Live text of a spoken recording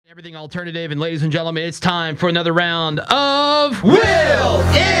Everything alternative, and ladies and gentlemen, it's time for another round of Will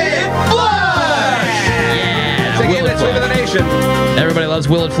It Flush! Yeah, Will It Flush. The nation. Everybody loves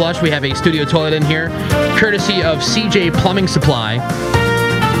Will It Flush. We have a studio toilet in here, courtesy of CJ Plumbing Supply.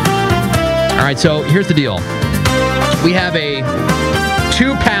 All right, so here's the deal. We have a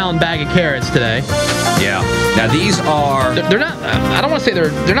 2-pound bag of carrots today. Yeah. Now these are... They're not... I don't want to say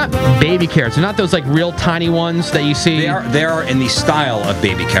they're not baby carrots. They're not those like real tiny ones that you see. They are in the style of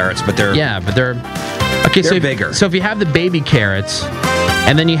baby carrots, but they're... Yeah, but they're... Okay, they're bigger. So if you have the baby carrots,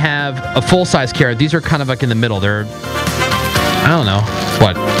 and then you have a full-size carrot, these are kind of like in the middle. They're... I don't know.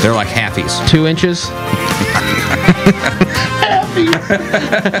 What? They're like halfies. 2 inches? Halfies.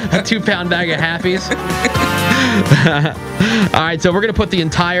 A 2-pound bag of halfies. All right, so we're going to put the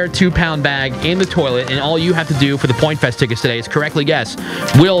entire 2-pound bag in the toilet, and all you have to do for the Point Fest tickets today is correctly guess,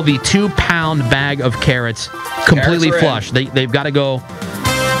 will the 2-pound bag of carrots completely flush? They've got to go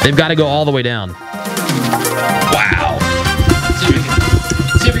all the way down. Wow.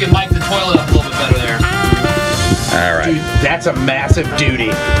 See if we can mic the toilet up a little bit better there. All right. Dude, that's a massive duty.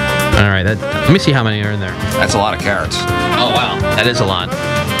 All right, let me see how many are in there. That's a lot of carrots. Oh, wow. That is a lot.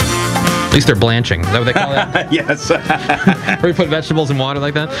 At least they're blanching. Is that what they call it? Yes. Where you put vegetables in water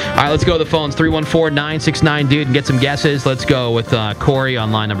like that? All right, let's go to the phones. 314-969-DUDE and get some guesses. Let's go with Corey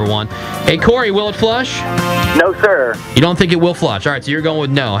on line number 1. Hey, Corey, will it flush? No, sir. You don't think it will flush? All right, so you're going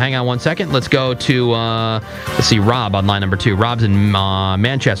with no. Hang on one second. Let's go to, let's see, Rob on line number 2. Rob's in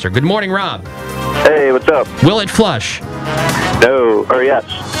Manchester. Good morning, Rob. Hey, what's up? Will it flush? No, or yes.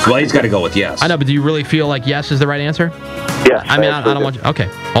 Well, he's got to go with yes. I know, but do you really feel like yes is the right answer? Yes. I mean, I don't want you... Okay,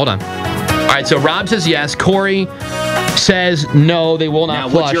 hold on. All right, so Rob says yes. Corey says no, they will not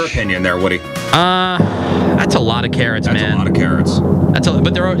flush. What's your opinion there, Woody? That's a lot of carrots, man. That's a lot of carrots.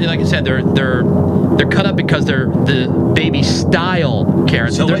 But they're, like I said, they're cut up because they're the baby style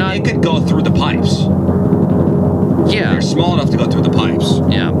carrots. So it could go through the pipes. Yeah. They're small enough to go through the pipes.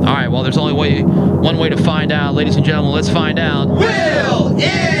 Yeah. All right. Well, there's only one way to find out, ladies and gentlemen. Let's find out. Will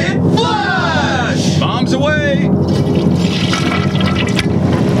it flush? Bombs away.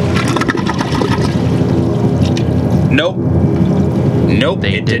 Nope. Nope.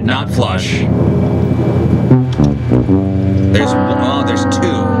 It did not flush. There's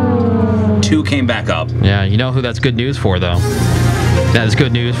 2. 2 came back up. Yeah. You know who that's good news for, though. That is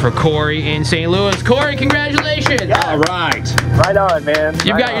good news for Corey in St. Louis. Corey, congratulations! All right. Right on, man.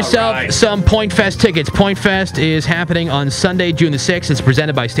 You've got yourself some Point Fest tickets. Point Fest is happening on Sunday, June the 6th. It's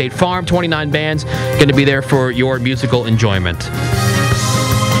presented by State Farm. 29 bands going to be there for your musical enjoyment.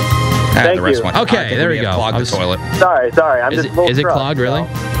 Thank you. Okay, there we go. Clog the toilet. Sorry. I'm just a little Is it crushed, clogged, really?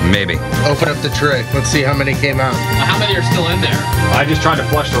 Maybe. Open up the tray. Let's see how many came out. How many are still in there? I just tried to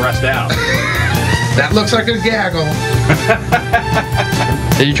flush the rest out. That looks like a gaggle.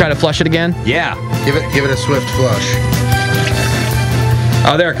 Did you try to flush it again? Yeah. Give it a swift flush.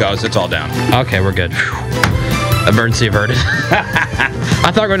 Oh, there it goes. It's all down. Okay, we're good. Whew. Emergency averted.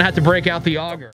 I thought we were going to have to break out the auger.